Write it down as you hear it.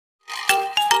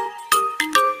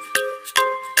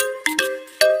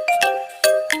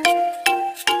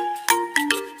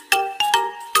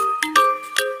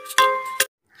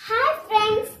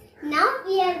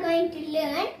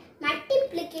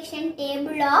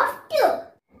of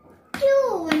 2.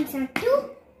 2 ones are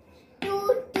 2.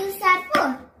 2 twos are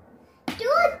 4.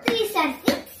 2 threes are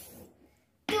 6.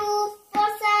 2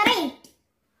 fours are 8.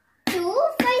 2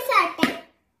 fives are 10.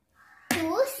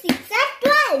 2 sixes are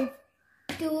 12.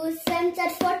 2 sevens are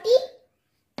 14.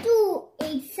 2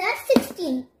 eights are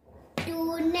 16.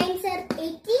 2 nines are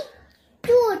 80.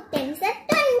 2 tens are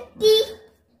 20.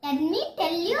 Let me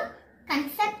tell you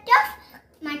concept of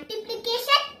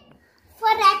multiplication.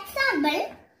 For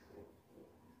example,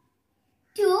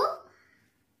 2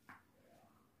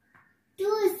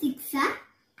 6 are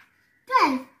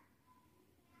 12.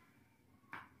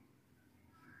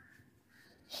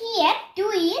 Here 2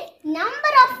 is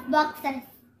number of boxes.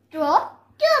 Draw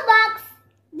 2 boxes.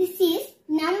 This is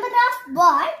number of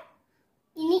balls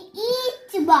in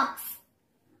each box.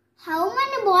 How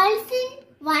many balls in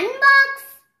one box?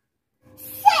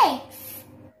 6.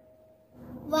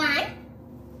 1,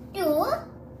 2,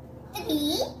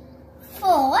 3,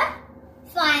 4,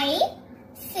 5,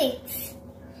 6.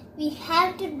 We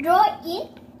have to draw in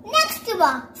next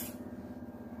box.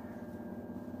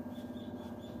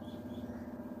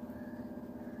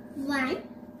 1,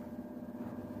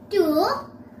 2,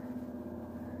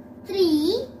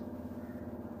 3,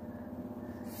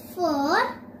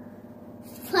 4,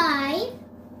 5,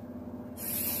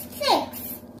 6.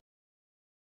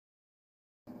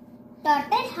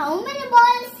 Total how many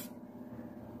balls?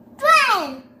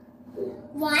 12.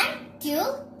 1, 2,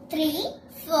 3,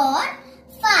 4,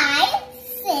 5,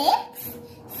 6,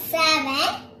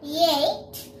 7,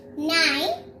 8,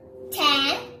 9,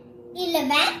 10,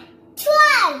 11,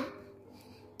 12.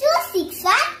 2 6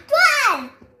 are 12.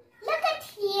 Look at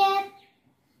here.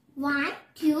 1,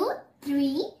 2,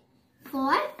 3,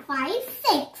 4, 5,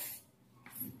 6.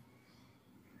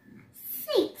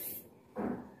 6.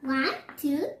 1,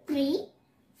 2, 3,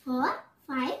 4,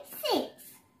 5, 6.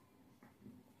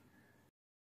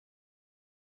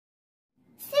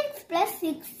 6 plus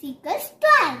 6 equals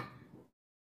 12.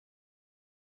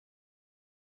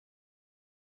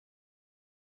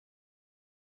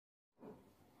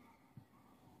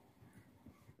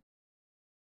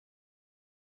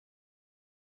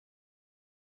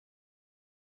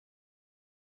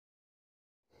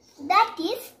 That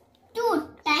is 2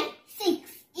 times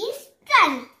 6 is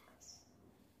 12.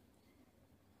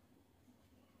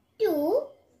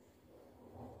 2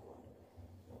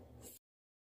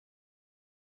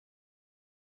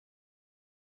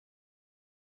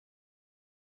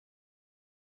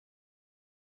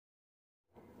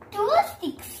 2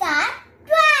 6 are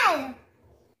 12.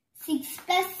 6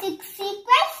 plus 6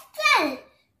 equals 12.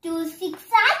 2 6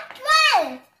 are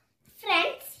 12.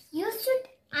 Friends, you should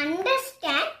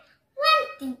understand one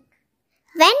thing.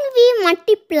 When we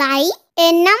multiply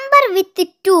a number with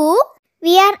 2,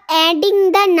 we are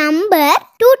adding the number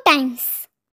 2 times.